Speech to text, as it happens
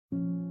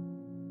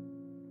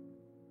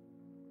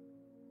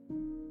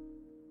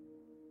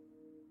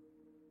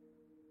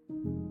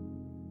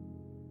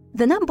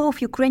The number of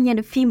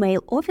Ukrainian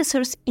female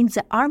officers in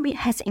the army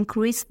has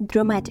increased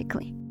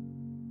dramatically.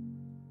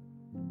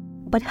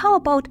 But how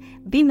about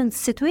women's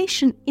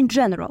situation in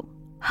general?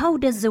 How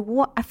does the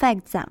war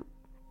affect them?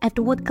 And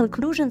what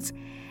conclusions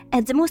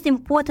and the most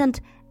important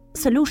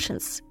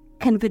solutions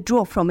can we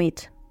draw from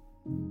it?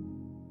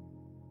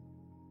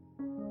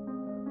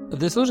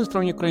 The Solutions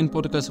from Ukraine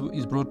podcast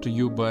is brought to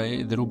you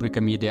by the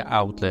Rubrika media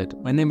outlet.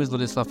 My name is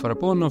Vladislav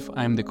Faraponov.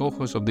 I am the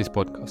co-host of this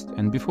podcast.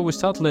 And before we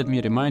start, let me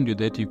remind you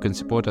that you can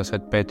support us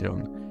at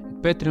Patreon,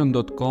 at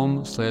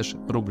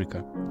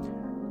patreon.com/rubrika.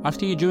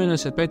 After you join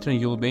us at Patreon,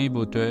 you'll be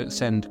able to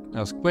send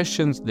us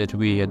questions that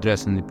we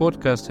address in the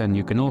podcast, and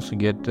you can also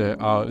get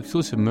our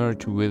exclusive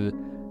merch with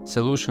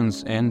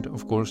Solutions and,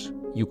 of course,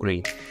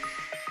 Ukraine.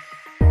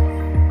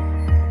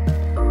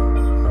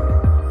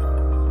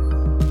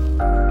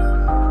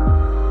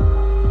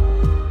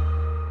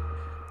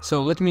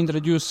 So let me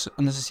introduce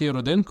Anastasia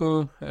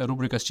Rudenko,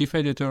 Rubrika's chief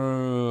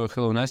editor.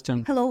 Hello,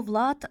 Nastya. Hello,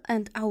 Vlad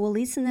and our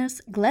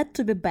listeners. Glad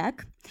to be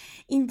back.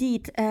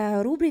 Indeed,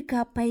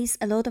 Rubrika pays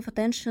a lot of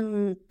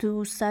attention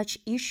to such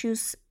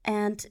issues,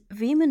 and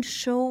women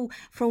show,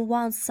 from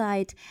one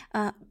side,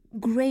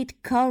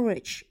 great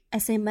courage.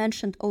 As I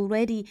mentioned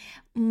already,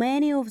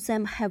 many of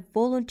them have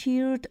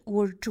volunteered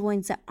or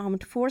joined the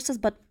armed forces,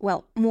 but,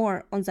 well,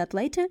 more on that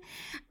later.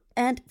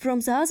 And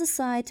from the other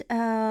side,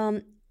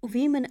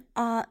 women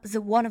are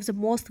one of the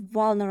most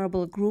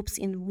vulnerable groups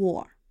in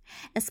war,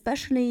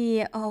 especially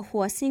who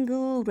are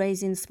single,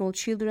 raising small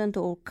children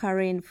or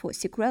caring for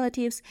sick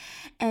relatives.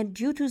 And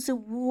due to the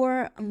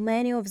war,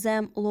 many of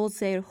them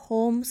lost their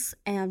homes,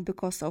 and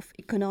because of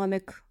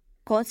economic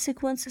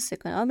consequences,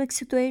 economic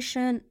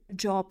situation,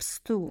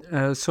 jobs too.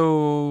 So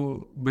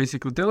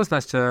basically, tell us,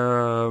 Nastya,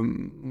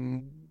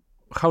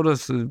 how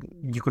does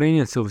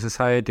Ukrainian civil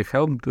society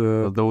help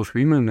those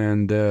women,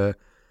 and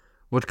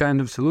what kind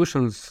of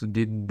solutions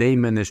did they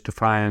manage to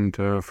find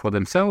for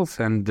themselves,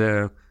 and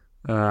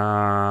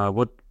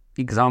what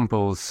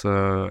examples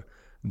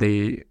they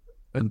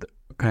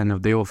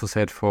also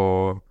set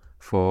for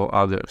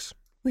others?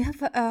 We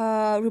have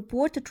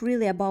reported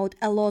really about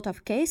a lot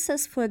of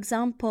cases. For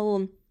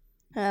example,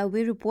 we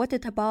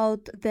reported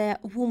about the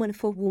Woman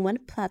for Woman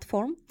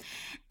platform,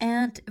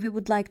 and we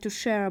would like to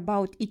share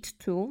about it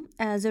too.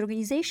 The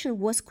organization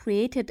was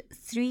created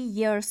 3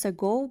 years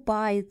ago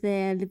by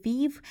the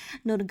Lviv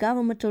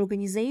non-governmental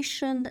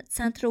organization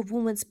Center of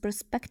Women's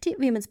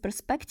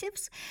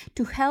Perspectives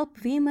to help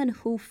women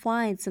who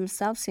find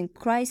themselves in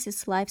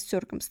crisis life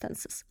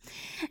circumstances.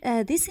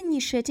 This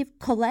initiative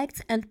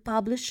collects and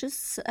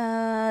publishes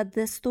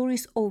the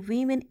stories of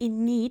women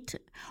in need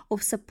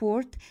of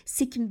support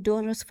seeking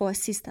donors for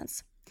assistance.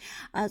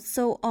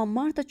 So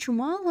Marta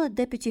Chumala,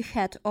 deputy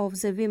head of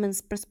the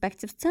Women's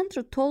Perspectives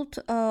Center, told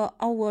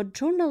our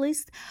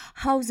journalist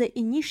how the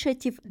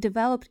initiative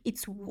developed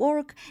its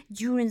work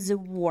during the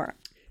war.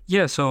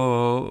 Yeah,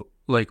 so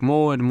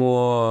more and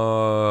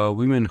more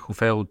women who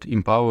felt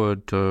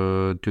empowered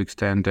to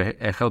extend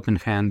a helping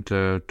hand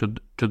to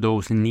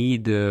those in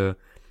need,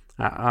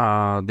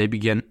 they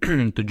began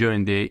to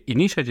join the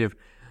initiative.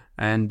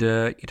 And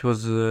it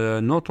was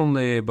not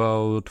only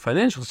about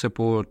financial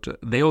support,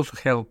 they also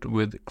helped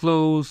with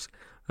clothes,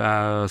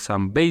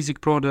 some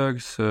basic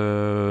products,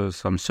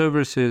 some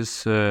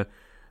services,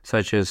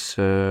 such as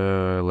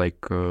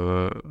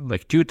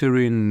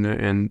tutoring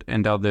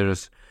and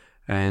others.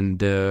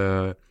 And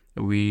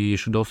we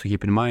should also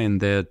keep in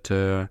mind that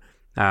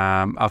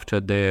after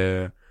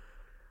the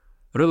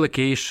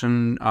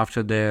relocation,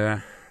 after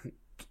the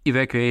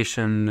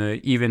evacuation,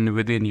 even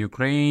within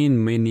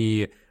Ukraine,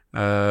 many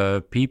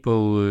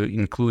people,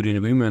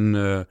 including women,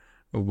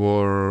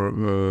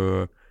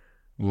 were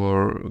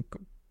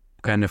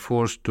kind of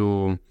forced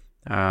to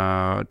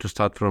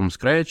start from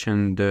scratch.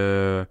 And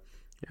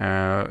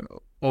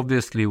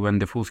obviously, when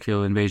the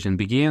full-scale invasion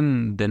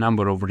began, the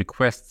number of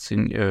requests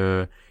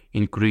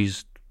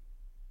increased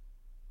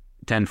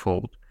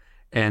tenfold.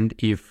 And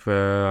if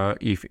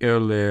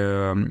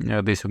earlier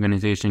this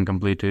organization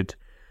completed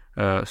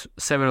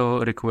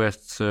several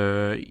requests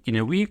in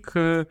a week.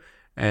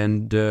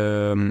 And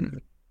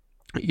in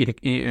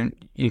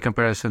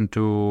comparison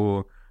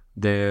to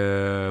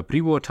the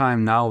pre-war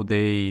time, now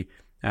they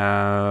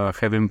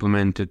have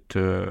implemented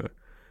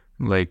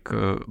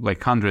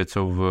hundreds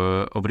of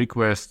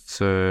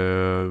requests,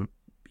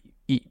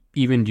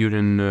 even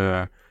during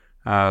the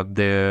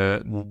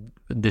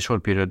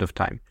short period of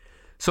time.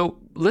 So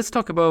let's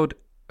talk about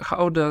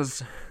how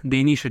does the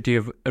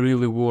initiative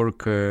really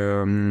work.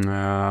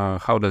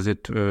 How does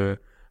it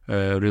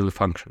really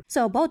function?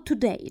 So about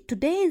today.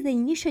 Today, the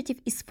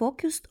initiative is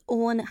focused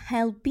on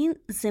helping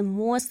the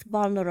most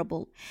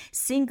vulnerable,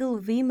 single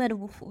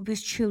women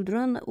with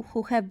children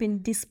who have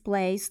been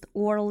displaced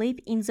or live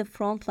in the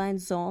frontline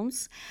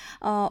zones.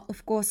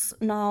 Of course,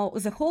 now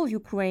the whole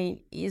Ukraine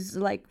is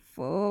like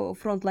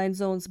frontline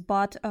zones,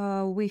 but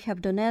we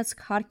have Donetsk,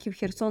 Kharkiv,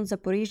 Kherson,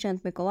 Zaporizhia,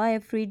 and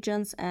Mykolaiv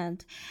regions,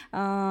 and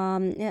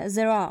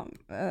there are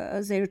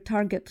their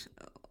target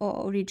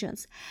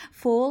regions.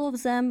 For all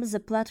of them, the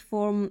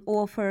platform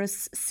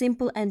offers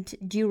simple and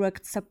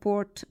direct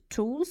support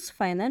tools,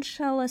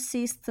 financial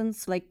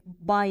assistance like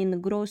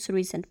buying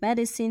groceries and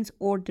medicines,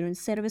 ordering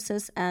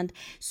services, and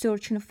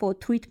searching for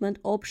treatment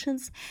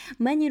options.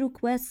 Many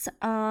requests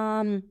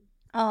are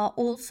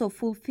also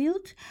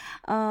fulfilled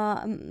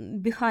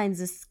behind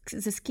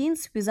the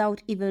skins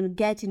without even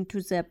getting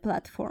to the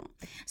platform.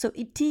 So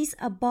it is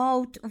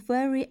about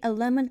very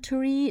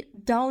elementary,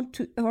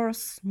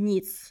 down-to-earth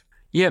needs.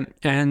 Yeah,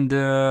 and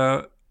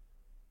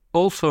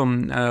also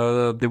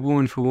the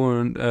Women for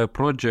Women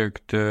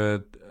project,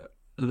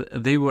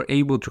 they were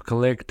able to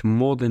collect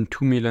more than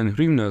 2 million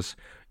hryvnias,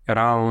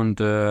 around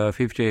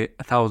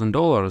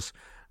 $50,000,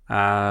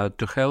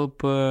 to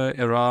help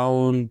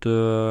around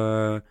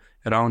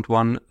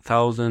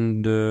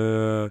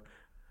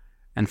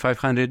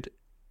 1,500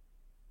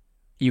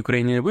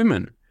 Ukrainian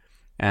women.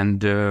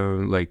 And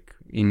like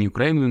in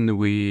Ukraine,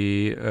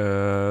 we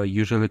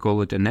usually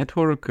call it a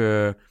network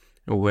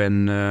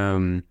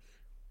when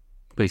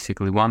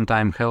basically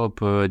one-time help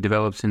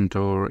develops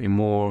into a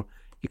more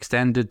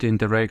extended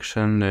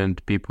interaction,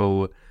 and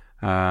people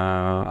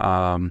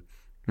are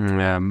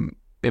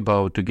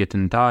about to get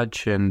in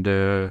touch, and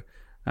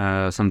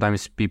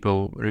sometimes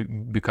people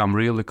become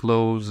really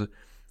close.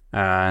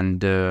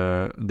 And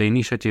the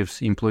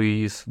initiative's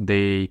employees,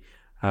 they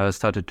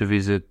started to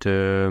visit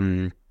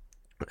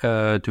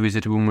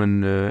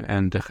women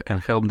and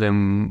help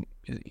them,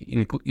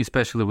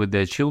 especially with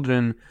their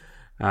children.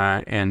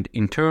 And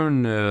in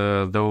turn,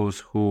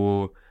 those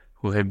who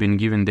have been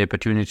given the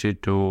opportunity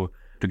to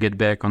get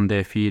back on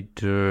their feet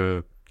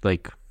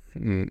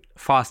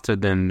faster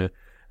than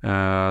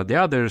the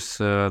others,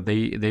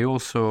 they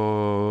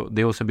also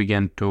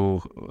began to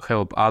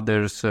help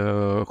others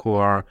who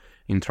are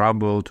in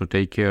trouble, to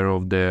take care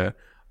of the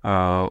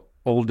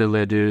older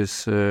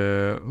ladies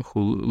who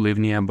live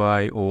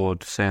nearby, or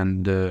to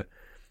send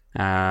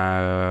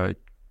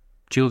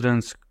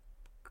children's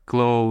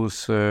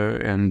clothes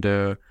and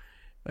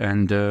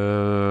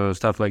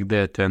stuff like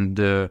that.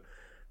 And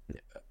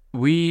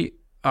we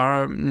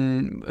are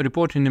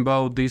reporting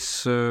about this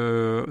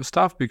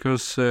stuff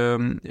because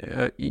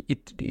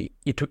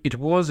it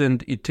was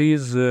and it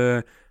is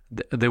the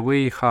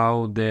way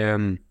how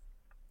the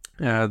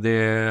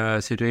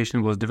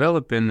situation was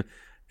developing,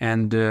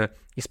 and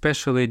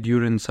especially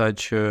during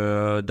such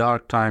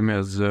dark time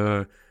as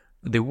the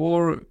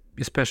war,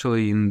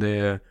 especially in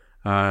the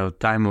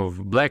time of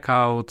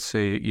blackouts,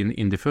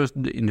 in the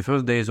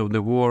first days of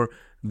the war.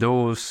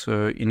 Those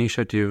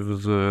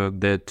initiatives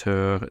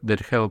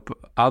that help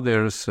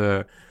others,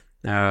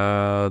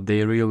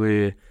 they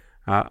really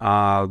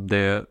are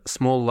the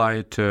small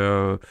light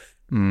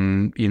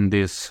in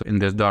this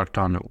dark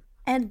tunnel.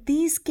 And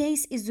this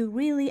case is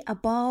really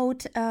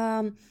about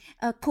a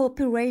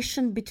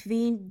cooperation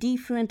between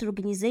different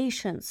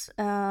organizations.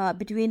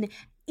 In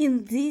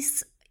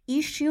this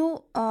issue,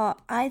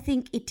 I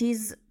think it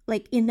is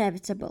like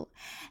inevitable.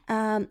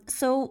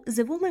 So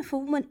the Women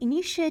for Women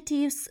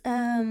initiatives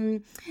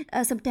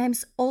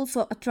sometimes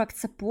also attract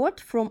support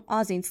from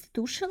other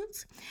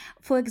institutions.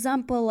 For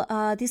example,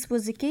 this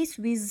was the case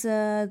with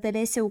the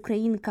Lesia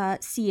Ukrainka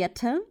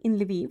theater in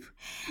Lviv.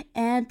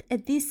 And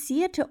this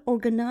theater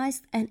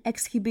organized an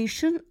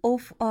exhibition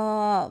of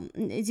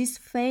this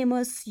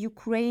famous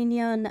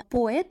Ukrainian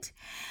poet,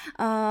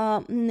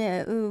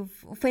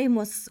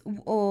 famous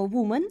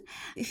woman,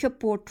 her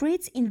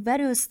portraits in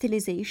various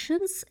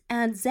stylizations,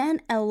 and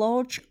then a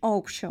large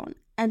auction.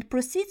 And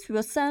proceeds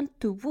were sent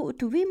to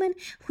women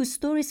whose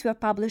stories were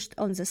published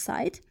on the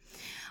site.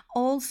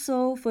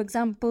 Also, for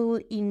example,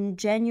 in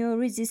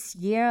January this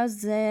year,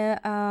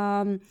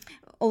 the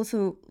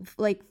also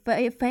like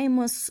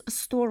famous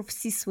store of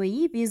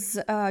Siswai with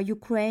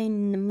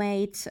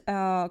Ukraine-made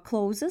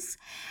clothes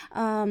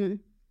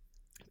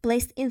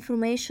placed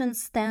information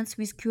stands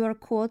with QR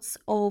codes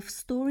of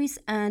stories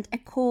and a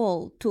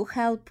call to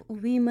help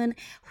women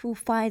who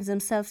find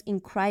themselves in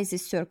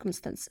crisis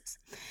circumstances.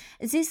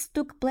 This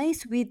took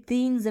place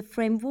within the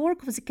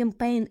framework of the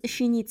campaign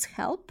She Needs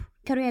Help,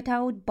 carried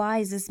out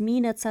by the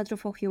Zmina Center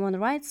for Human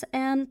Rights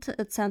and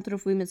Center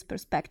of Women's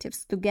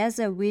Perspectives,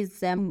 together with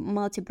the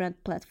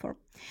multi-brand platform.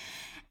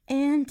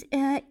 And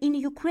in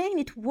Ukraine,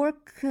 it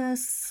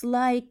works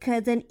like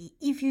then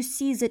if you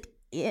see that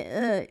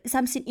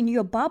something in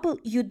your bubble,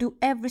 you do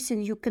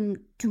everything you can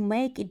to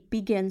make it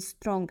bigger and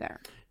stronger.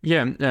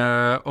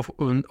 Yeah,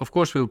 of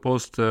course we'll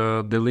post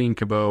the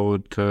link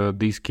about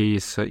this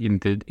case in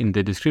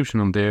the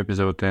description of the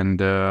episode,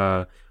 and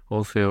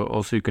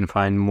also you can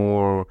find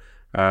more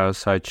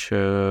such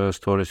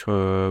stories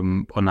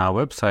on our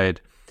website.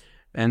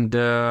 And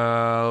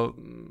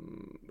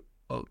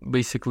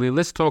basically,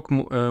 let's talk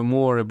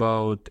more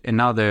about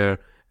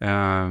another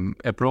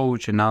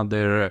approach,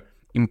 another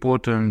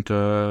important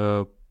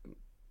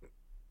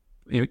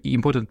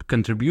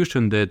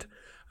contribution that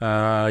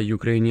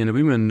Ukrainian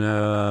women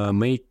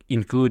make,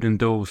 including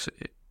those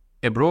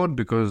abroad,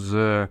 because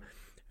I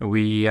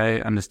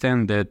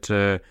understand that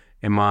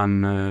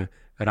among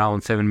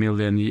around 7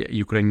 million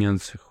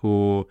Ukrainians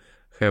who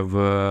have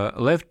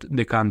left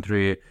the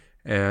country.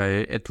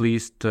 At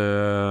least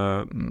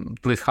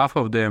half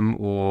of them,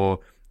 or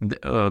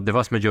the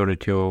vast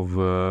majority of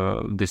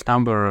this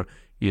number,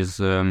 is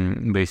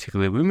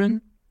basically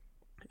women.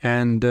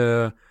 And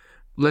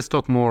let's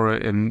talk more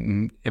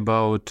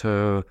about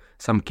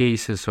some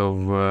cases of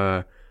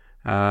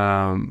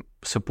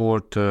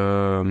support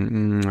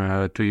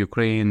to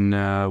Ukraine,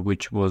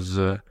 which was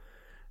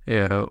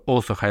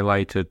also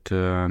highlighted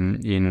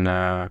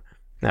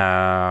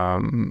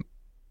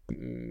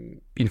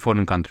in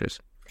foreign countries.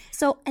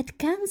 So at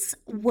Cannes,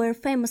 where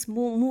famous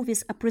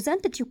movies are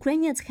presented,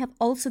 Ukrainians have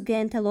also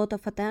gained a lot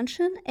of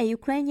attention. A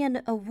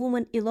Ukrainian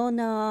woman,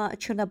 Ilona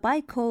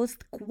Chernobyl,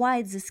 caused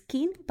quite the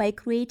scene by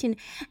creating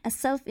a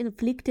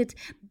self-inflicted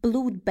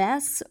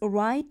bloodbath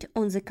right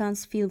on the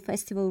Cannes Film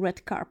Festival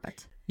red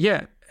carpet.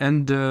 Yeah,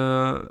 and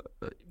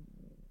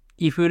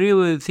if we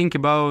really think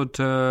about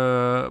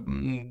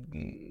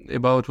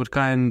what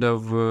kind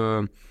of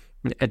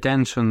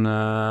attention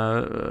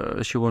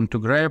she wanted to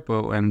grab,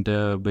 and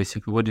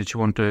basically what did she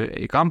want to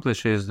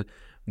accomplish, is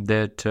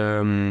that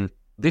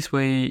this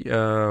way,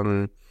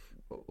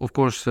 of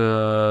course,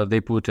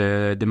 they put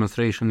a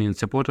demonstration in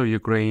support of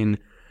Ukraine,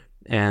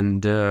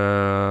 and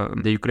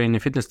the Ukrainian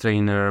fitness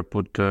trainer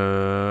put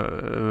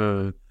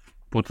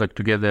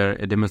together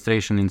a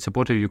demonstration in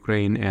support of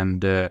Ukraine,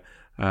 and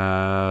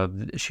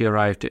she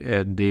arrived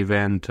at the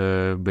event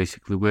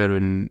basically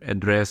wearing a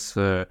dress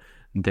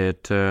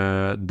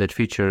that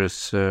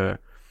features the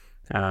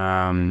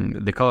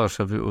colors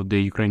of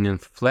the Ukrainian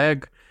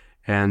flag.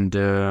 And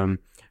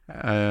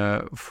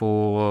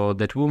for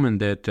that woman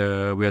that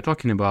we are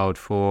talking about,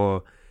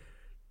 for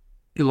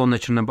Ilona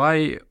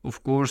Chernobyl,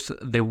 of course,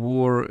 the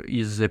war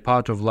is a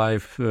part of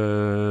life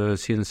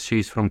since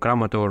she's from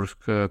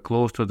Kramatorsk,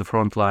 close to the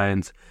front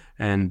lines,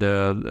 and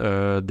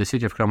the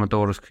city of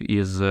Kramatorsk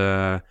is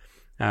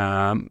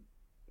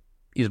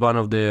one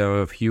of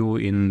the few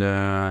in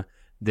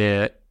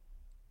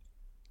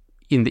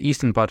the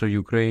eastern part of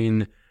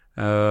Ukraine,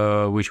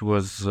 which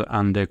was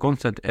under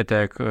constant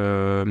attack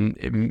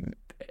from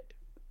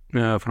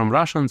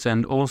Russians,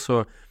 and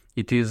also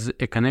it is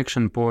a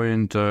connection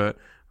point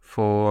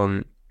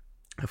for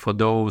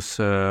those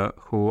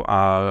who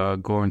are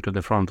going to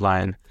the front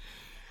line.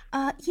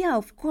 Yeah,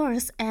 of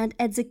course. And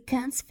at the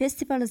Cannes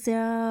Festival,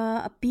 there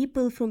are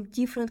people from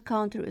different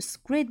countries: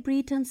 Great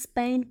Britain,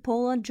 Spain,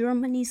 Poland,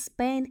 Germany,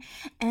 Spain.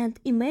 And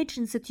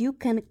imagine that you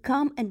can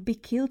come and be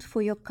killed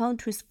for your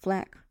country's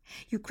flag.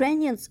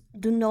 Ukrainians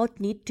do not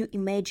need to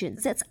imagine.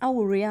 That's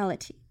our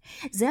reality.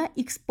 They are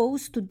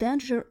exposed to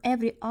danger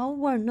every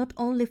hour, not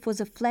only for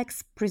the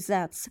flag's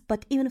presence,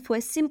 but even for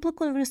a simple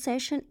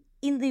conversation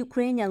in the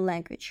Ukrainian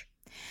language.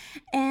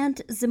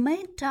 And the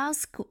main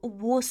task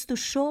was to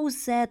show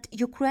that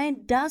Ukraine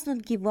does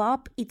not give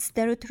up its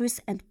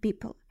territories and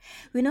people.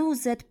 We know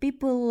that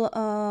people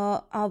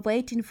are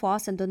waiting for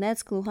us in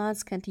Donetsk,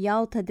 Luhansk and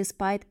Yalta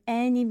despite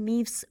any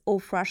myths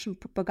of Russian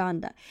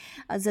propaganda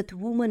that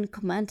woman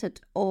commented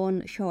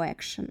on her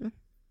action.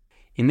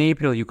 In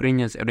April,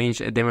 Ukrainians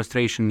arranged a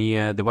demonstration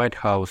near the White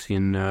House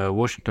in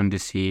Washington,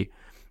 D.C.,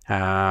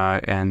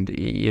 and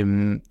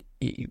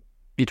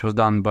it was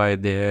done by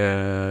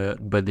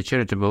the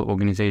charitable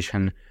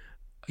organization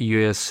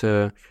U.S.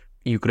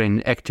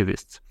 Ukraine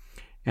Activists.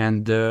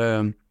 And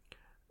the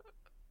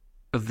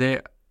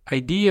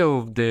idea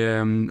of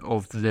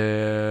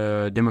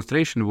the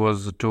demonstration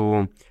was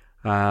to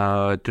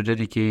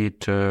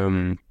dedicate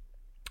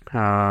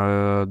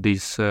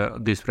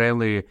this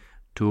rally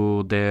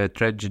to the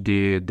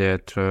tragedy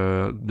that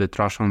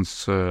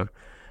Russians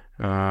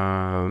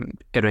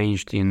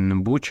arranged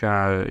in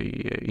Bucha,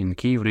 in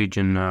Kyiv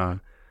region,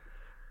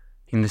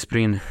 in the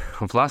spring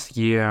of last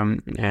year.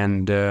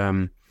 And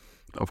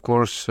of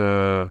course,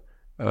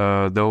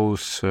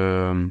 those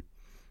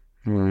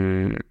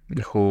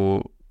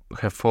who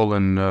have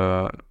fallen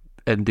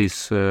at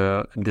this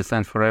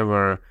land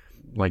forever,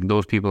 like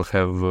those people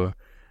have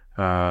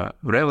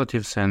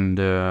relatives and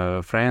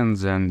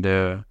friends, and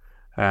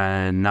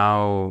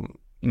now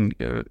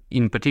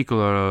in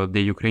particular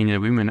the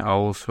Ukrainian women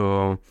are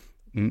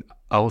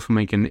also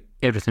making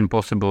everything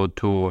possible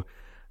to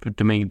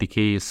make the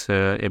case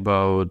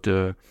about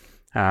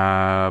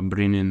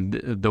bringing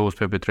those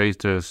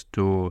perpetrators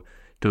to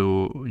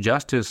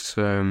justice,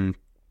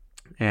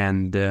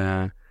 and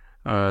the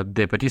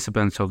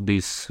participants of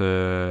this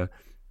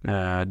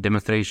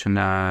demonstration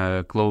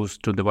are close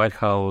to the White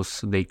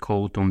House. They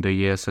called on the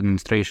U.S.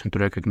 administration to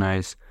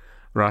recognize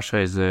Russia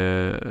as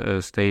a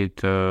state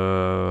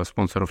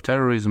sponsor of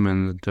terrorism,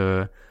 and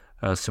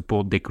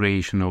support the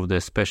creation of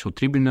the special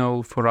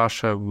tribunal for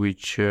Russia,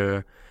 which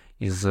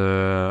is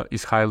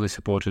highly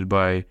supported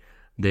by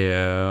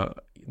the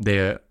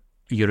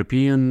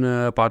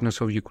European partners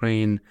of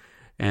Ukraine.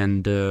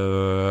 And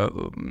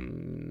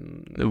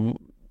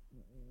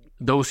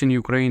those in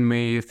Ukraine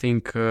may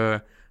think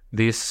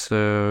this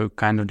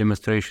kind of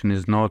demonstration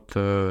is not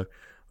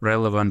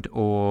relevant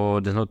or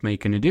does not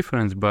make any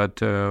difference,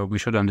 but we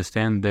should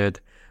understand that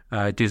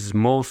it is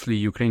mostly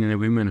Ukrainian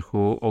women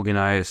who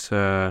organize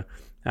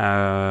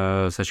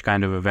such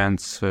kind of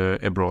events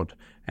abroad.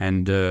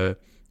 And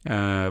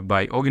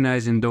by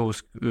organizing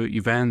those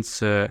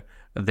events,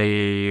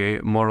 they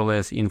more or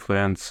less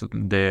influence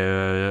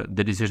the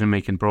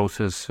decision-making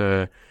process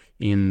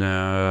in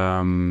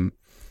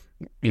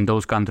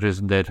those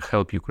countries that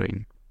help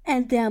Ukraine.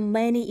 And there are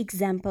many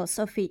examples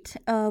of it.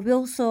 We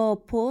also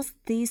post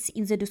this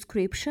in the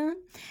description.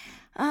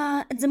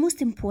 The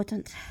most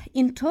important,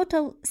 in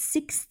total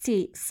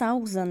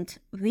 60,000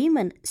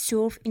 women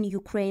serve in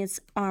Ukraine's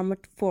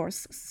armed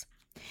forces.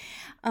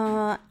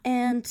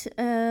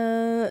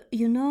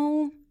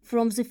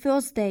 From the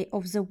first day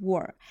of the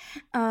war,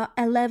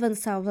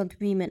 11,000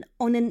 women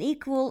on an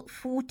equal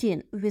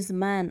footing with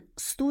men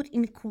stood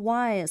in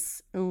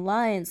choirs, in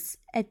lines,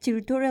 at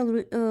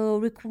territorial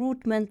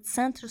recruitment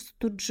centers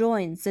to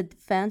join the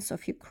defense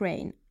of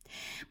Ukraine.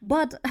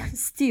 But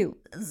still,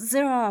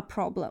 there are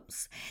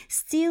problems.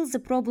 Still, the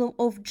problem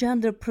of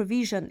gender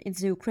provision in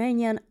the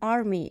Ukrainian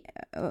army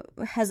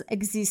has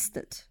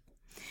existed.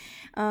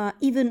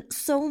 Even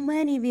so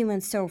many women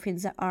serve in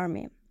the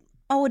army.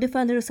 Our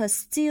defenders are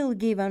still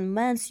given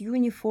men's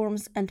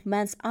uniforms and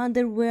men's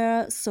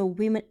underwear, so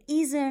women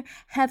either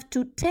have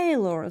to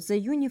tailor the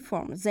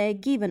uniform they are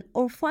given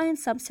or find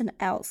something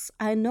else.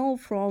 I know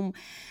from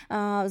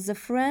the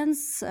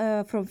friends,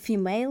 from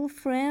female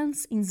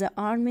friends in the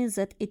army,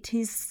 that it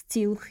is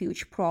still a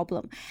huge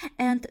problem.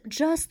 And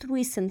just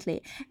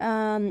recently,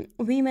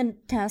 women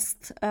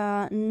test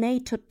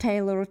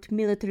NATO-tailored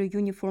military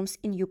uniforms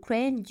in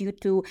Ukraine due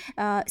to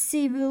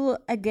Civil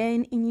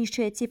Again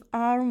initiative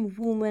Arm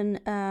Women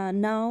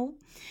now,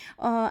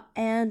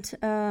 and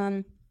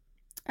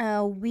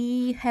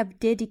we have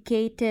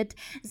dedicated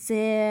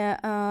the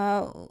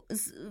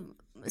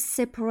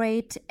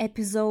separate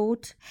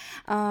episode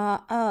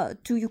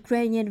to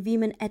Ukrainian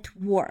women at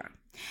war.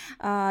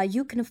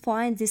 You can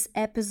find this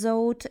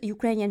episode,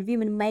 Ukrainian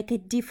Women Make a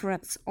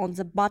Difference on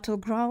the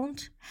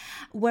Battleground,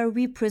 where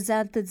we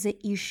presented the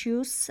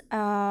issues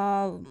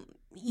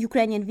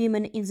Ukrainian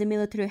women in the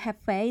military have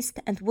faced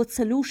and what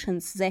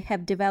solutions they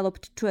have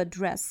developed to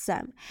address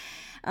them.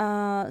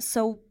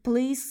 So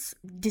please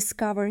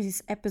discover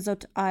this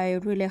episode. I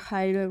really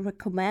highly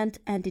recommend,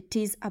 and it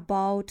is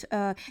about,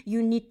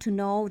 you need to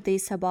know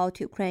this about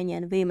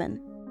Ukrainian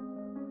women.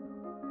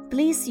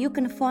 Please, you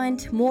can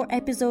find more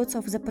episodes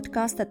of the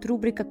podcast at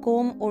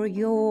rubrika.com or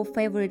your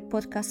favorite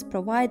podcast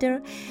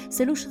provider.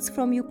 Solutions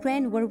from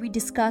Ukraine, where we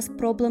discuss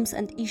problems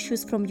and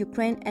issues from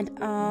Ukraine, and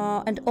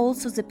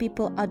also the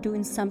people are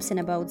doing something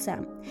about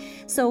them.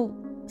 So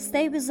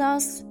stay with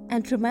us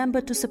and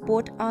remember to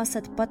support us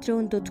at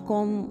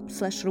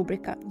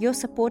patreon.com/rubrika. Your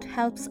support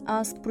helps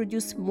us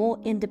produce more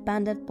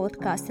independent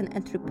podcasting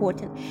and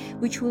reporting,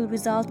 which will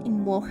result in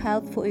more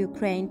help for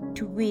Ukraine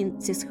to win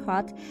this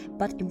hard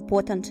but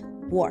important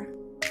war.